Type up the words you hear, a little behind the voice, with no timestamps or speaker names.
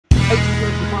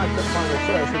Cup final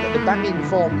first. We've got the banging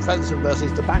form Featherstone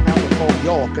versus the bang out of form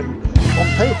York, and on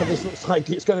paper this looks like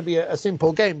it's going to be a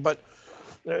simple game, but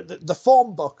the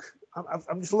form book,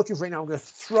 I'm just looking for it now. I'm going to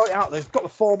throw it out there. I've got the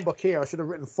form book here. I should have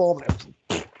written form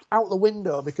out the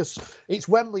window because it's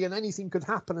Wembley and anything could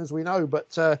happen, as we know.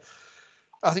 But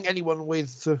I think anyone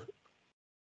with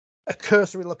a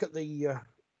cursory look at the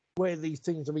where these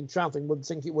teams have been travelling would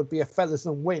think it would be a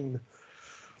Featherstone win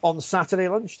on Saturday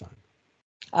lunchtime.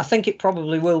 I think it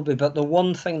probably will be, but the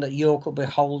one thing that York will be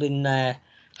holding their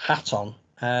hat on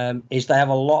is they have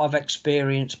a lot of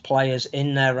experienced players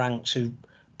in their ranks who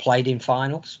played in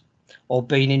finals or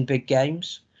been in big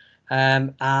games,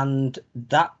 and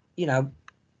that, you know,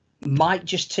 might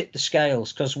just tip the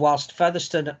scales, because whilst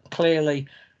Featherstone clearly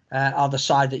are the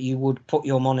side that you would put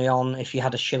your money on if you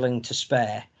had a shilling to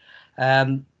spare,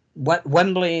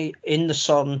 Wembley in the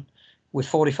sun with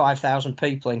 45,000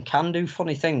 people in can do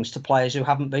funny things to players who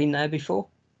haven't been there before.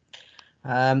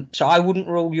 So I wouldn't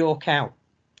rule York out.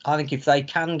 I think if they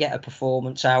can get a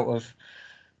performance out of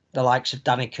the likes of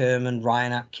Danny Kerman,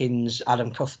 Ryan Atkins,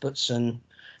 Adam Cuthbertson,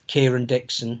 Kieran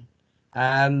Dixon,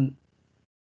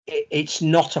 it's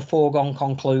not a foregone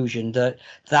conclusion that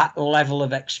that level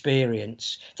of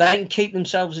experience, if they can keep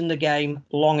themselves in the game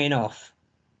long enough,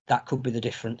 that could be the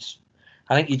difference.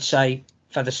 I think you'd say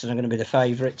Featherstone are going to be the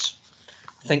favourites.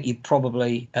 I think you'd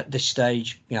probably, at this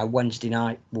stage, you know, Wednesday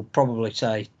night, will probably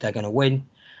say they're going to win.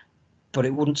 But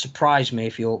it wouldn't surprise me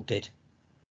if York did.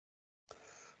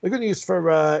 The good news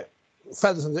for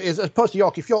Featherstone is, as opposed to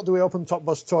York, if York do an open top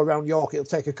bus tour around York, it'll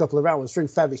take a couple of hours through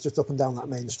Fevis, just up and down that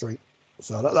main street.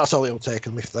 So that's all it'll take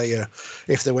them if they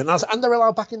win. And they're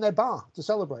allowed back in their bar to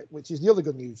celebrate, which is the other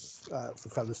good news for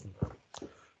Featherstone.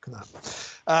 Before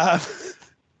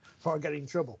I get in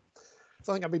trouble.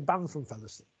 So I think I've been banned from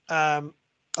Featherstone.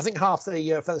 I think half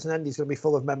the Featherstone end is going to be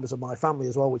full of members of my family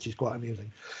as well, which is quite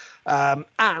amusing.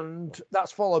 And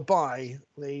that's followed by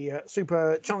the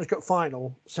Super Challenge Cup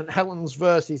final, St Helens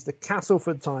versus the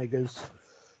Castleford Tigers.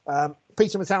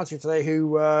 Peter Matauti today,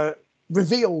 who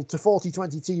revealed to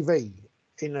Forty20 TV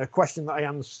in a question that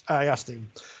I asked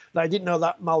him that I didn't know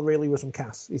that Mal really was from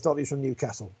Cass. He thought he was from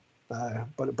Newcastle,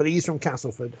 but he's from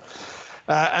Castleford.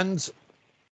 And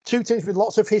two teams with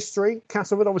lots of history.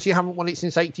 Castleford obviously haven't won it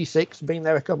since '86, been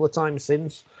there a couple of times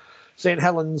since. St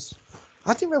Helens,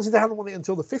 I didn't realise they hadn't won it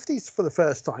until the 50s for the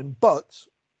first time, but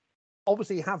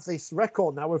obviously have this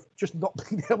record now of just not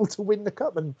being able to win the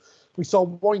cup. And we saw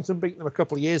Warrington beat them a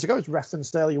couple of years ago. It was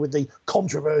Refton's earlier with the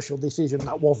controversial decision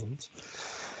that wasn't.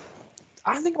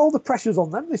 I think all the pressure's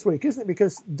on them this week, isn't it?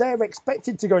 Because they're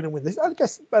expected to go in and win this. I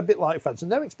guess a bit like Featherstone,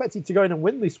 they're expected to go in and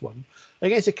win this one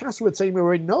against a Castleford team who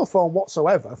are in no form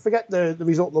whatsoever. Forget the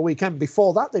result of the weekend.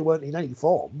 Before that, they weren't in any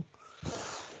form.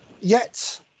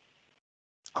 Yet,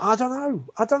 I don't know.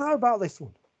 I don't know about this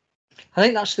one. I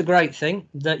think that's the great thing,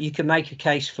 that you can make a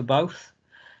case for both.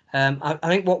 I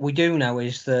think what we do know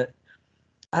is that,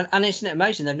 and isn't it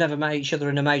amazing, they've never met each other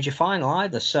in a major final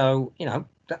either. So, you know,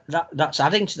 that's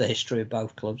adding to the history of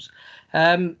both clubs.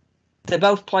 They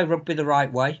both play rugby the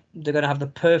right way. They're going to have the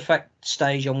perfect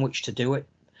stage on which to do it.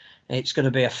 It's going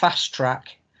to be a fast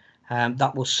track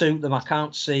that will suit them. I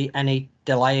can't see any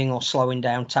delaying or slowing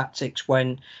down tactics.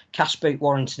 When Cass beat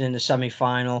Warrington in the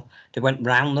semi-final, they went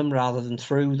round them rather than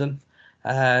through them.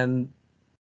 I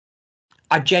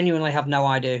genuinely have no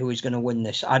idea who is going to win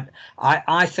this.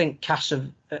 I think Cass have,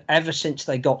 ever since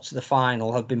they got to the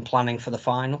final, have been planning for the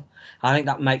final. I think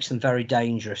that makes them very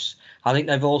dangerous. I think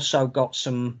they've also got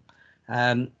some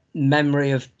memory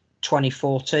of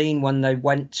 2014 when they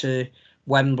went to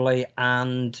Wembley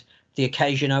and the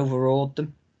occasion overawed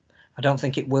them. I don't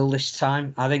think it will this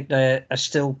time. I think there are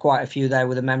still quite a few there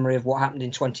with a memory of what happened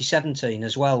in 2017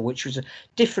 as well, which was a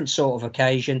different sort of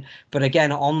occasion. But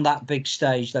again, on that big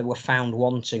stage, they were found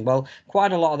wanting. Well,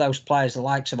 quite a lot of those players, the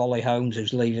likes of Ollie Holmes,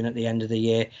 who's leaving at the end of the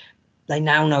year, they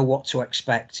now know what to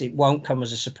expect. It won't come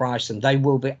as a surprise to them. They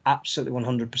will be absolutely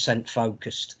 100%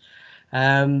 focused.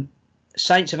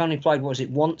 Saints have only played, what was it,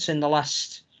 once in the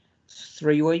last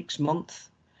 3 weeks, month?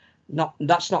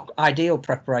 That's not ideal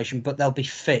preparation, but they'll be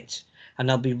fit and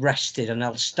they'll be rested and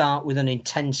they'll start with an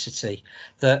intensity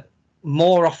that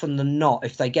more often than not,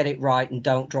 if they get it right and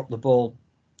don't drop the ball,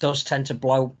 does tend to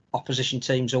blow opposition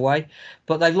teams away.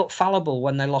 But they looked fallible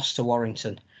when they lost to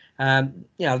Warrington.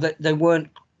 They weren't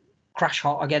crash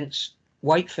hot against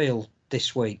Wakefield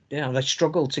this week. They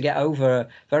struggled to get over a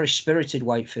very spirited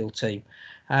Wakefield team.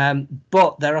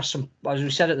 But there are some, as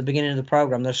we said at the beginning of the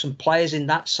programme, there's some players in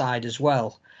that side as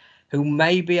well who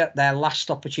may be at their last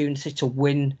opportunity to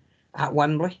win at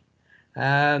Wembley.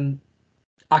 I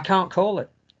can't call it.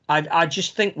 I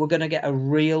just think we're going to get a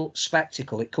real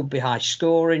spectacle. It could be high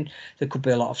scoring. There could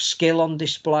be a lot of skill on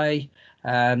display.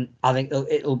 I think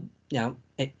it'll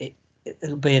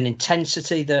be an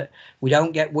intensity that we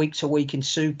don't get week to week in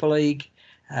Super League.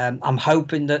 I'm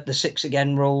hoping that the 6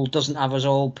 again rule doesn't have us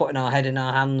all putting our head in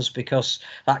our hands, because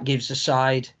that gives the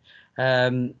side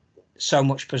so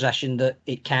much possession that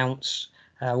it counts.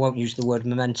 I won't use the word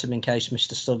momentum in case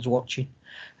Mr. Studd's watching.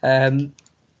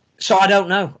 So I don't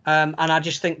know. And I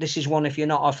just think this is one, if you're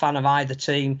not a fan of either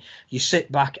team, you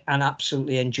sit back and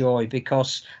absolutely enjoy,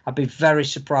 because I'd be very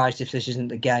surprised if this isn't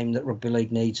the game that Rugby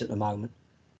League needs at the moment.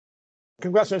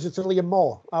 Congratulations to Liam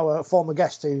Moore, our former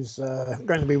guest, who's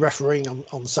going to be refereeing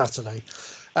on Saturday.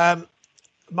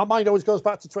 My mind always goes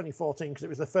back to 2014, because it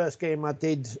was the first game I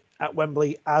did at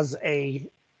Wembley as a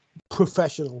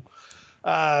professional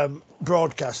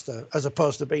broadcaster, as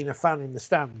opposed to being a fan in the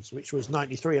stands, which was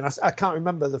 93. And I can't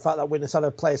remember the fact that Winners had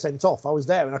a player sent off. I was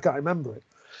there and I can't remember it.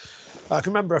 I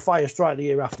can remember a fire strike the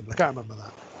year after, but I can't remember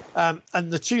that.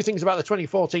 And the two things about the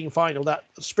 2014 final that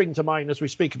spring to mind as we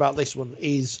speak about this one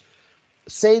is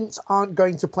Saints aren't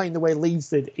going to play in the way Leeds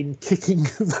did in kicking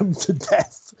them to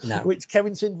death, which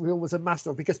Kevin Sindrill was a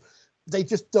master of, because they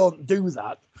just don't do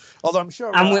that. Although I'm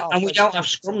sure... And we don't have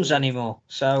scrums anymore,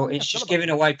 so it's just giving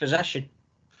away possession.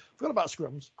 Forgot about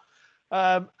scrums.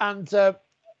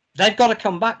 They've got to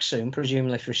come back soon,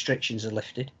 presumably if restrictions are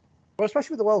lifted. Well,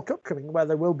 especially with the World Cup coming, where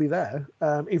they will be there,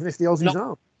 even if the Aussies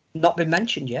aren't. Not been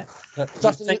mentioned yet, but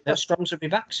I think that scrums will be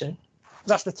back soon.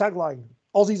 That's the tagline.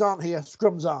 Aussies aren't here,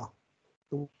 scrums are.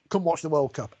 Come watch the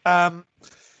World Cup. But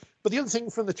the other thing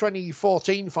from the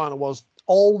 2014 final was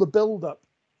all the build-up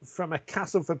from a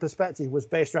Castleford perspective was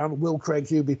based around, will Craig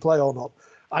Hubie play or not?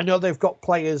 I know they've got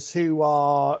players who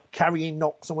are carrying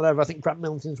knocks and whatever. I think Grant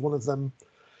Millington's one of them.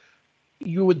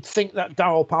 You would think that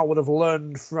Darryl Powell would have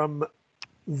learned from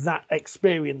that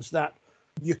experience that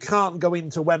you can't go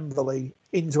into Wembley,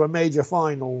 into a major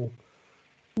final,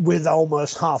 with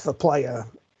almost half a player,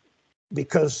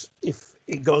 because if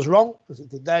it goes wrong, as it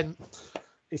did then,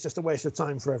 it's just a waste of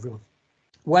time for everyone.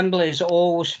 Wembley has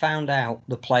always found out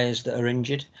the players that are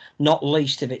injured, not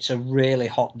least if it's a really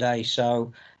hot day.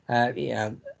 So,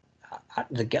 the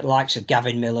likes of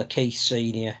Gavin Miller, Keith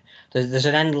Senior, there's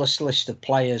an endless list of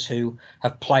players who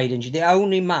have played injured. The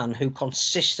only man who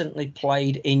consistently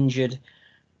played injured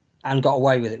and got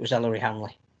away with it was Ellery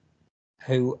Hanley,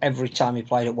 who every time he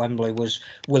played at Wembley was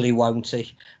Willie Won't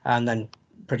he, and then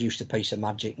produced a piece of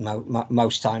magic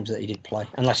most times that he did play,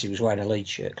 unless he was wearing a Leeds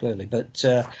shirt, clearly. But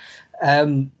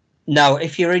no,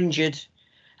 if you're injured,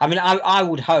 I mean, I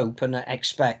would hope and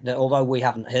expect that, although we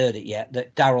haven't heard it yet,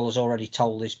 that Darryl has already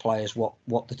told his players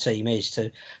what the team is,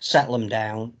 to settle them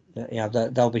down.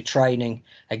 They'll be training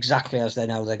exactly as they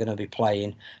know they're going to be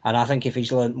playing. And I think if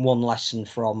he's learnt one lesson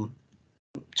from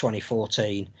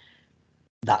 2014,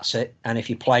 that's it. And if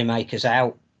your playmakers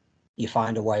out, you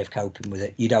find a way of coping with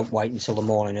it. You don't wait until the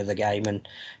morning of the game and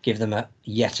give them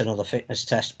yet another fitness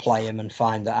test, play them and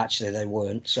find that actually they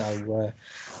weren't. So,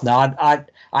 no,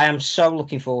 I am so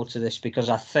looking forward to this, because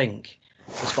I think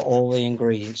it's got all the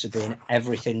ingredients of being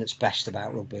everything that's best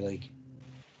about Rugby League.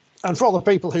 And for all the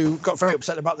people who got very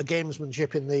upset about the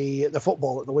gamesmanship in the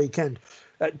football at the weekend,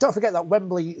 don't forget that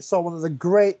Wembley saw one of the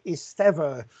greatest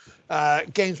ever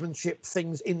gamesmanship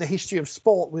things in the history of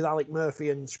sport, with Alec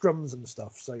Murphy and scrums and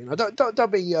stuff. So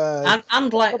don't be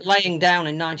and laying down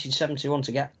in 1971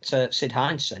 to get Sid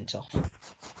Hines sent off.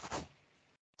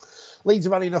 Leeds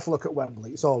have had enough look at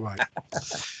Wembley. It's all right.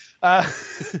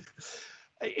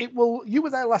 You were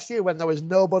there last year when there was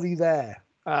nobody there.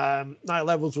 Niall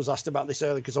Levels was asked about this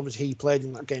earlier, because obviously he played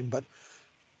in that game, but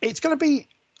it's going to be,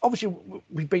 obviously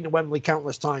we've been to Wembley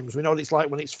countless times, we know what it's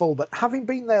like when it's full, but having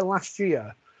been there last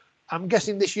year, I'm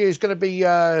guessing this year is going to be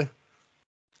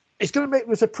it's going to make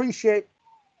us appreciate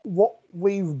what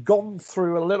we've gone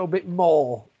through a little bit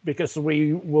more, because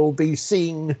we will be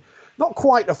seeing not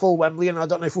quite a full Wembley, and I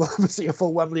don't know if we'll ever see a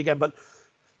full Wembley again, but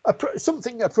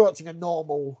something approaching a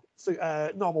normal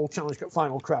Challenge Cup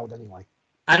final crowd anyway.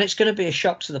 And it's going to be a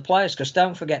shock to the players, because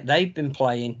don't forget, they've been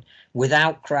playing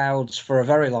without crowds for a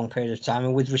very long period of time,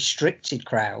 and with restricted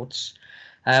crowds.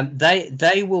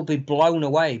 They will be blown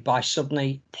away by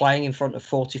suddenly playing in front of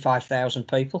 45,000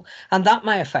 people. And that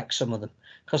may affect some of them.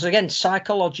 Because, again,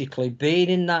 psychologically, being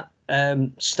in that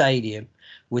stadium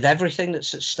with everything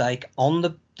that's at stake on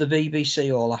the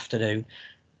BBC all afternoon,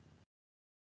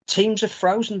 teams have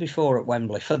frozen before at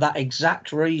Wembley for that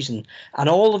exact reason. And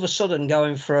all of a sudden,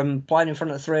 going from playing in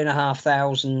front of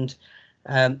 3,500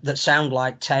 that sound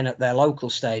like 10 at their local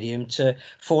stadium to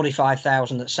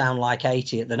 45,000 that sound like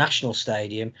 80 at the national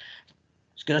stadium,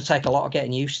 It's going to take a lot of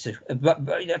getting used to.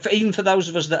 But even for those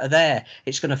of us that are there,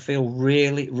 it's going to feel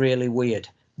really, really weird,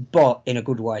 but in a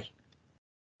good way.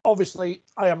 Obviously,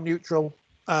 I am neutral.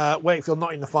 Wakefield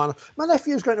not in the final. My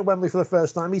nephew's going to Wembley for the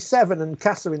first time. He's 7 and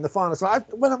Casa in the final. So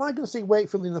when am I going to see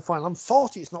Wakefield in the final? I'm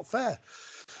 40. It's not fair.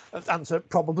 Answer,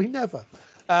 probably never.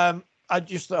 I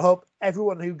just hope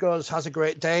everyone who goes has a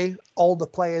great day. All the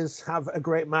players have a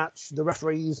great match. The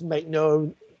referees make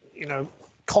no,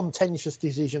 contentious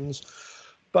decisions.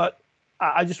 But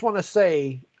I just want to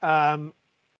say, I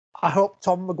hope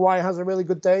Tom Maguire has a really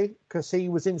good day, because he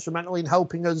was instrumental in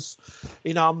helping us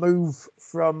in our move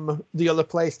from the other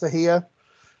place to here,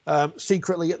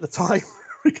 secretly at the time,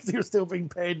 because he was still being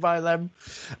paid by them.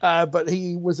 But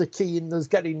he was a key in us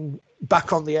getting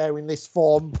back on the air in this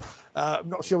form. I'm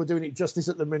not sure we're doing it justice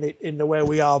at the minute in the way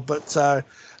we are, but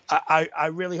I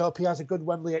really hope he has a good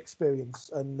Wembley experience,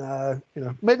 and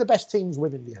may the best teams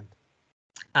win in the end.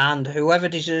 And whoever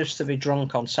deserves to be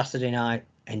drunk on Saturday night,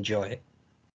 enjoy it.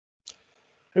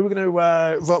 Who are we going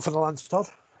to vote for the Lance, Todd?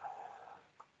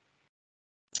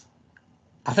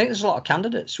 I think there's a lot of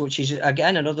candidates, which is,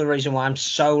 again, another reason why I'm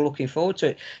so looking forward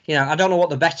to it. I don't know what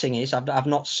the betting is. I've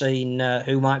not seen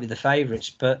who might be the favourites,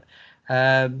 but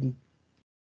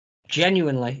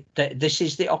genuinely, this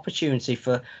is the opportunity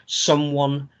for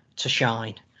someone to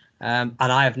shine. And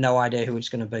I have no idea who it's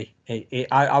going to be.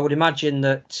 I would imagine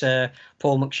that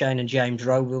Paul McShane and James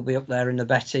Rowe will be up there in the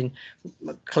betting.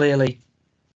 Clearly,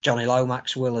 Johnny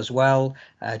Lomax will as well.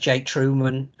 Jake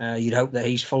Truman, you'd hope that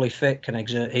he's fully fit, can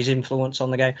exert his influence on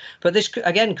the game. But this,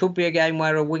 again, could be a game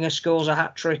where a winger scores a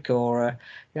hat-trick, or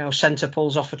centre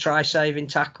pulls off a try-saving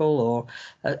tackle, or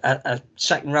a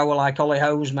second rower like Ollie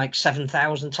Holmes makes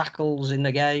 7,000 tackles in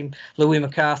the game. Louis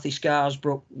McCarthy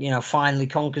Scarsbrook, finally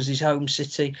conquers his home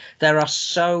city. There are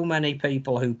so many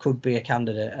people who could be a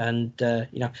candidate, and,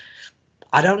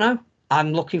 I don't know.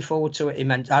 I'm looking forward to it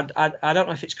immensely. I don't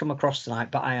know if it's come across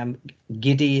tonight, but I am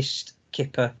giddiest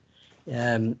kipper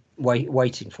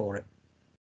waiting for it.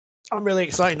 I'm really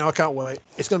excited now. I can't wait.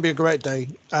 It's going to be a great day.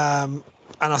 And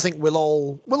I think we'll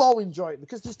all enjoy it,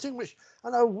 because there's too much. I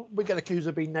know we get accused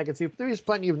of being negative. There is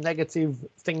plenty of negative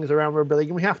things around Rugby League,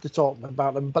 and we have to talk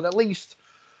about them. But at least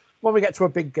when we get to a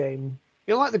big game,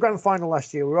 like the grand final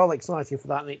last year, we were all excited for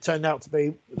that, and it turned out to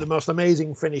be the most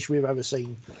amazing finish we've ever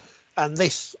seen. And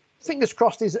this, fingers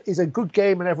crossed, is a good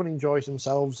game, and everyone enjoys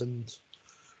themselves. And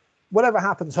whatever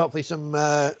happens, hopefully some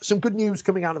good news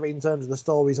coming out of it in terms of the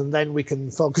stories, and then we can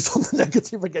focus on the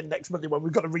negative again next Monday when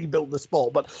we've got to rebuild the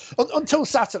sport. But until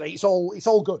Saturday, it's all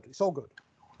good. It's all good.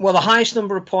 Well, the highest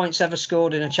number of points ever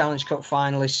scored in a Challenge Cup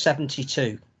final is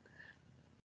 72.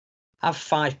 Have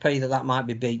 5p that might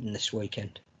be beaten this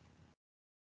weekend.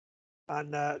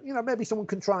 And maybe someone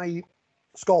can try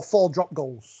score 4 drop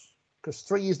goals, because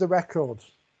 3 is the record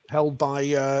held by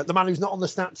the man who's not on the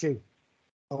statue.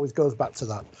 Always goes back to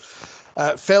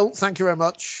that. Phil, thank you very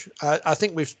much. I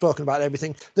think we've spoken about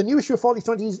everything. The new issue of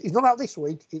 4020 is not out this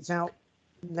week. It's out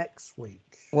next week.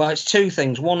 Well, it's 2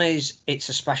 things. One is it's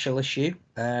a special issue.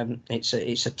 It's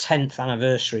a 10th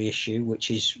anniversary issue,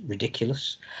 which is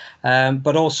ridiculous.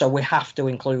 But also we have to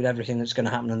include everything that's going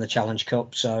to happen in the Challenge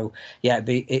Cup. So yeah,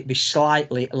 it'd be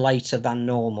slightly later than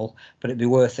normal, but it'd be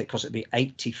worth it, because it'd be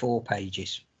 84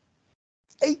 pages.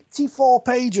 84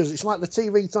 pages. It's like the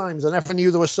TV Times. I never knew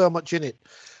there was so much in it.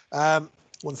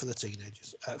 One for the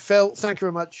teenagers. Phil, thank you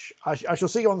very much. I shall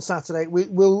see you on Saturday.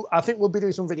 I think we'll be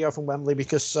doing some video from Wembley,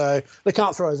 because they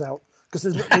can't throw us out.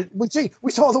 Because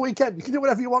we saw the weekend. You can do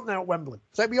whatever you want now at Wembley,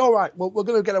 so it'll be all right. We're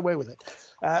going to get away with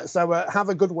it. So have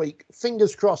a good week.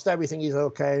 Fingers crossed everything is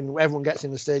okay, and everyone gets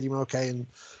in the stadium okay, and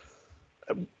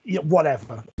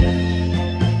whatever.